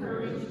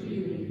 encourage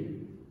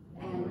beauty,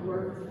 and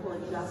work for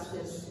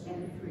justice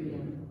and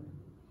freedom.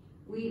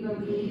 We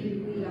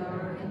believe we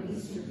are an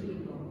Easter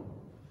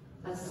people,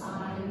 a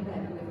sign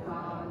that with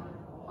God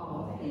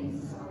all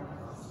things are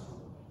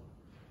possible.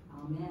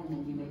 Amen,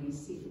 and you may be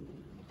seated.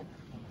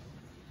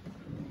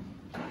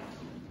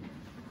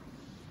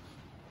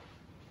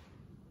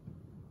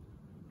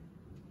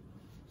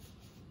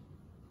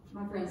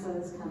 My friends, let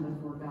us come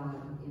before God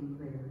in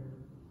prayer.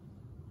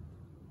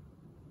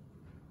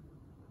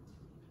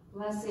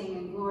 Blessing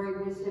and glory,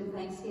 wisdom,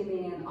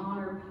 thanksgiving, and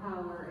honor,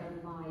 power,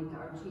 and might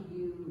are to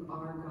you,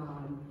 our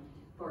God,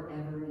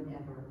 forever and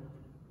ever.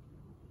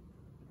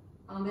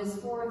 On this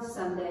fourth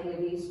Sunday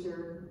of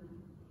Easter,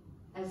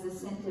 as the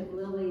scent of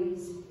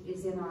lilies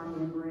is in our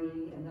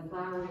memory and the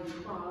flowering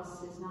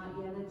cross is not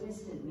yet a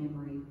distant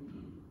memory,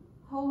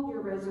 hold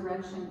your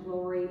resurrection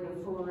glory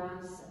before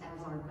us as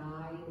our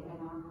guide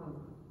and our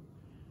hope.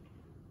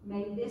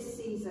 May this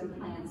season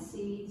plant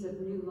seeds of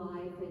new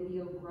life and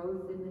yield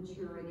growth and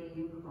maturity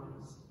in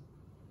Christ.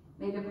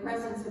 May the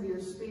presence of your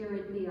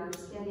Spirit be our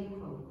steady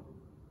hope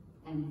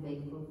and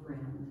faithful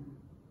friend.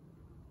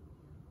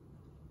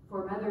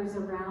 For mothers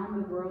around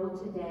the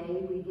world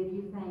today, we give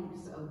you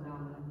thanks, O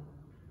God.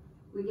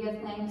 We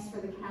give thanks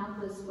for the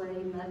countless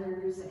way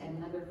mothers and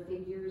mother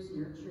figures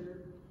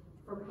nurture,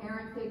 for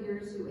parent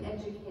figures who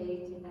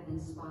educate and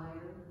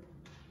inspire.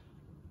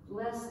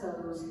 Bless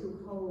those who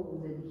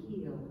hold and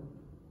heal,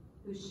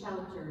 who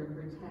shelter and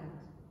protect,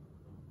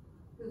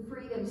 who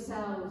free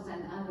themselves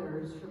and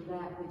others from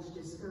that which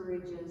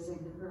discourages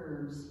and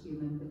curbs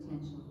human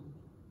potential.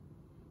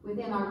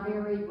 Within our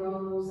varied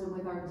roles and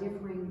with our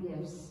differing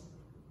gifts,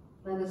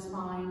 let us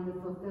find the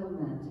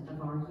fulfillment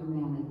of our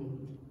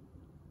humanity.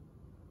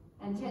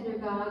 And tender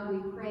God,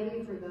 we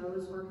pray for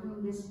those for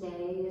whom this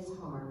day is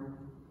hard,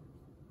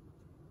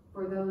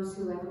 for those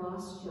who have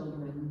lost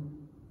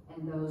children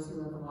and those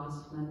who have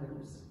lost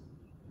mothers,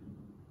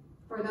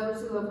 for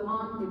those who have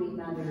longed to be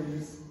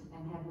mothers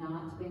and have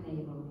not been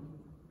able,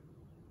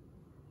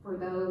 for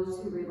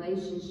those whose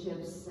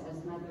relationships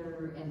as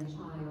mother and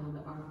child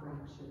are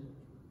fractured.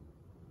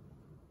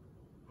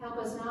 Help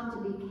us not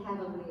to be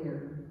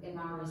cavalier in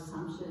our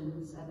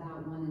assumptions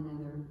about one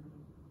another,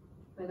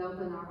 but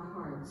open our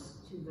hearts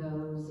to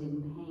those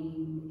in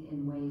pain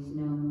in ways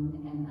known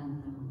and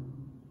unknown.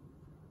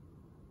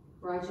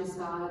 Righteous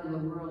God, in a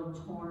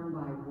world torn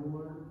by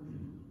war,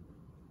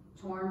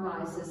 torn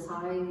by a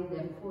society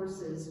that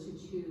forces to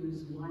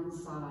choose one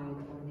side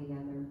or the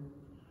other,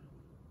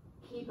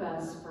 keep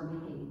us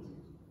from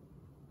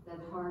hate that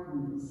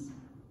hardens.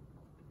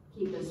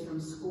 Keep us from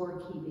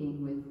scorekeeping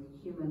with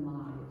human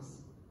lives.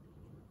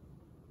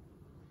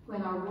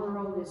 When our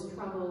world is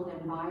troubled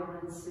and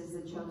violence is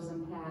the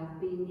chosen path,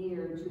 be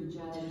near to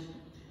judge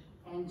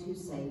and to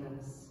save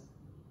us.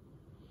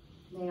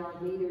 May our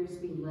leaders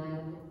be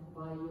led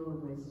by your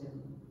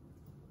wisdom.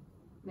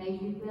 May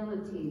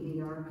humility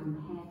be our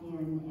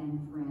companion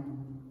and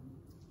friend.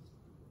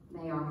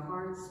 May our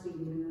hearts be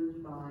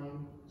moved by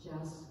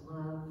just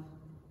love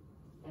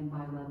and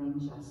by loving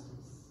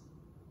justice.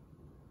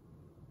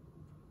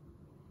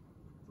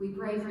 We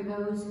pray for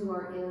those who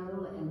are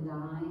ill and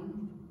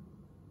dying,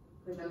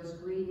 for those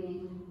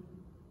grieving,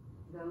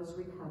 those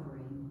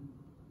recovering,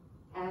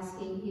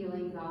 asking,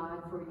 healing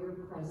God, for your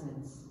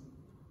presence,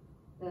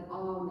 that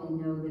all may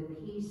know the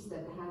peace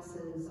that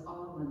passes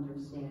all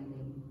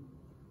understanding,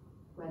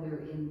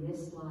 whether in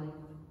this life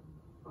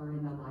or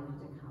in the life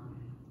to come.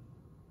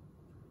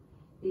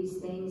 These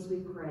things we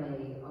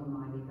pray,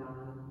 Almighty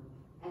God,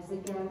 as the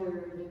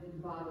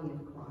gathered body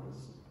of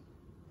Christ,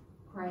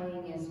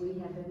 praying as we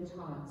have been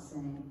taught,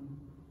 saying,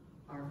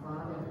 Our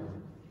Father,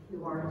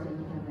 who art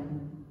in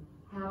heaven,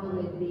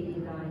 hallowed be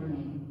thy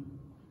name.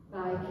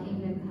 Thy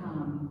kingdom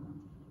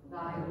come,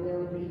 thy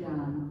will be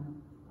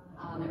done,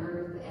 on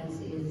earth as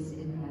is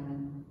in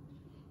heaven.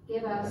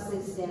 Give us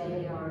this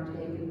day our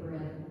daily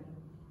bread,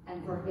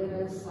 and forgive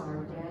us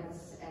our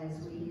debts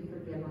as we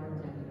forgive our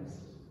debtors.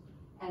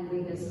 And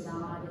lead us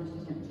not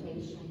into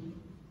temptation,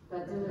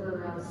 but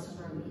deliver us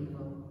from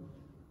evil.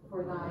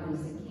 For thine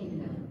is the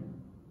kingdom,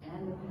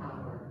 and the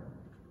power,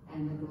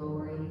 and the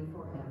glory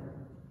forever.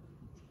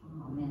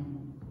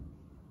 Amen.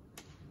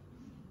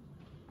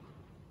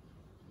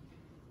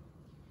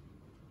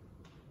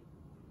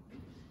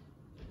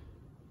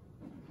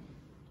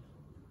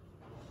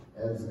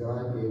 As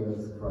God gave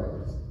us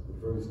Christ, the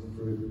first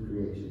fruit of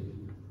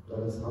creation, let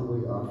us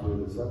humbly offer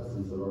the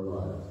substance of our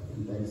lives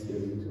in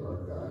thanksgiving to our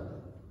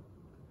God.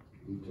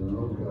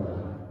 Eternal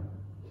God,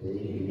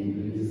 Take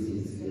and use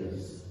these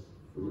gifts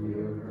for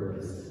your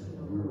purpose in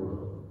the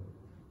world,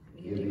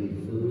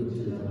 giving food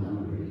to the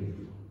hungry,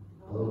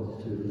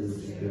 hope to the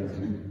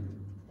despairing,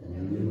 and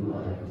a new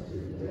life to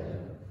the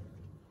dead.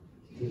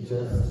 Teach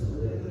us to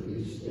live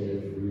each day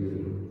for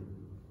you,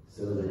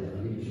 so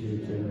that future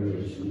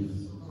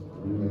generations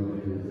will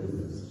know your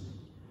goodness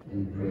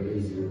and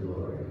praise your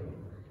glory.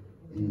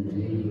 In the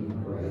name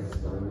of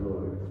Christ our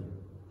Lord.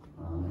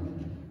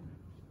 Amen.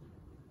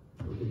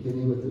 We'll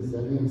continue with the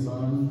second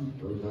song,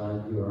 O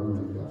God, you are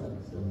my God,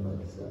 step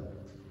by step.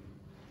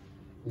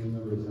 Hymn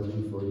number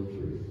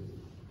 743.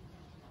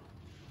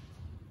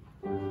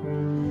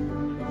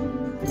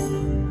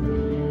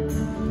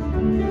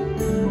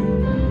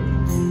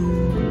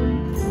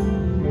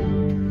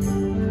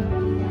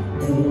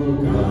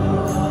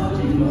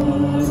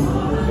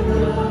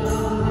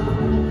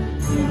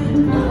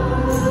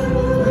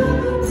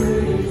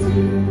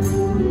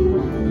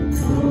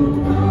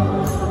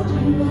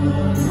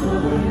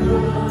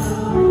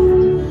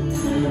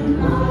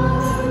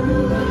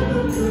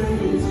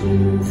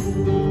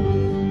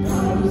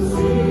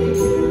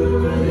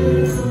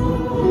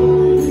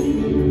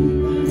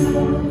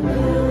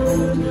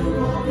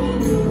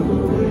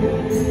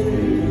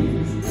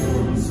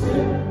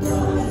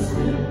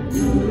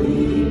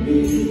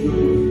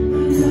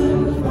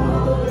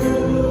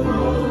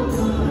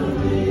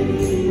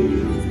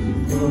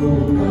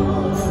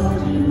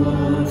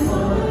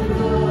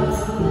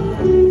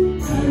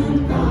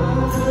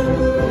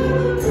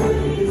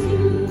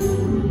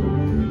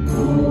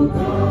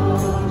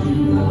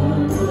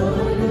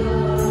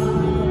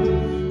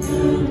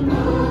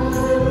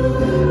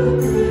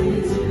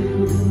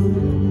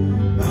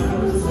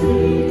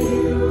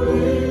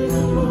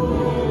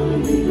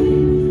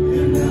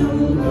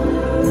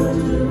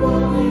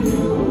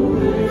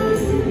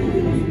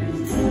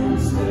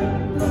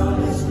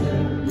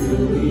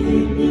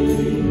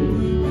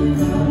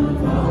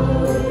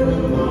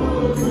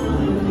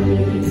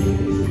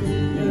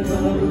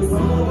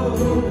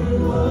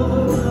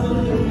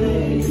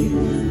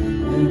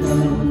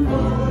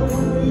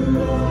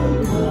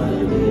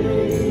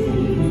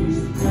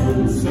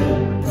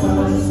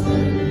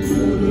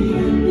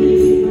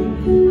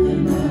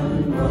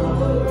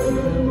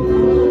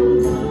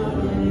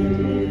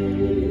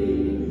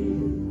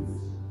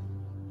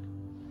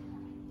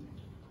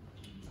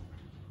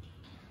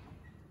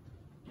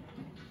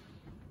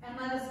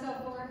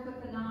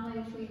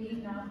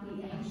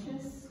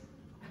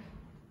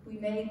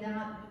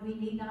 We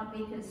need not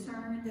be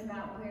concerned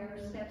about where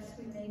steps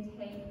we may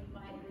take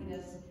might lead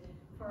us,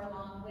 for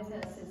along with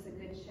us is the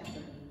Good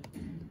Shepherd,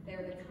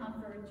 there to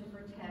comfort, to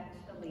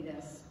protect, to lead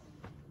us,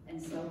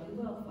 and so we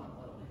will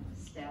follow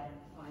step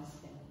by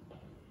step.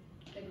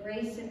 The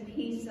grace and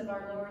peace of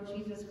our Lord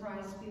Jesus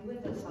Christ be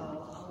with us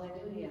all.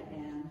 Alleluia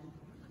and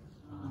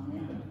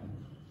amen.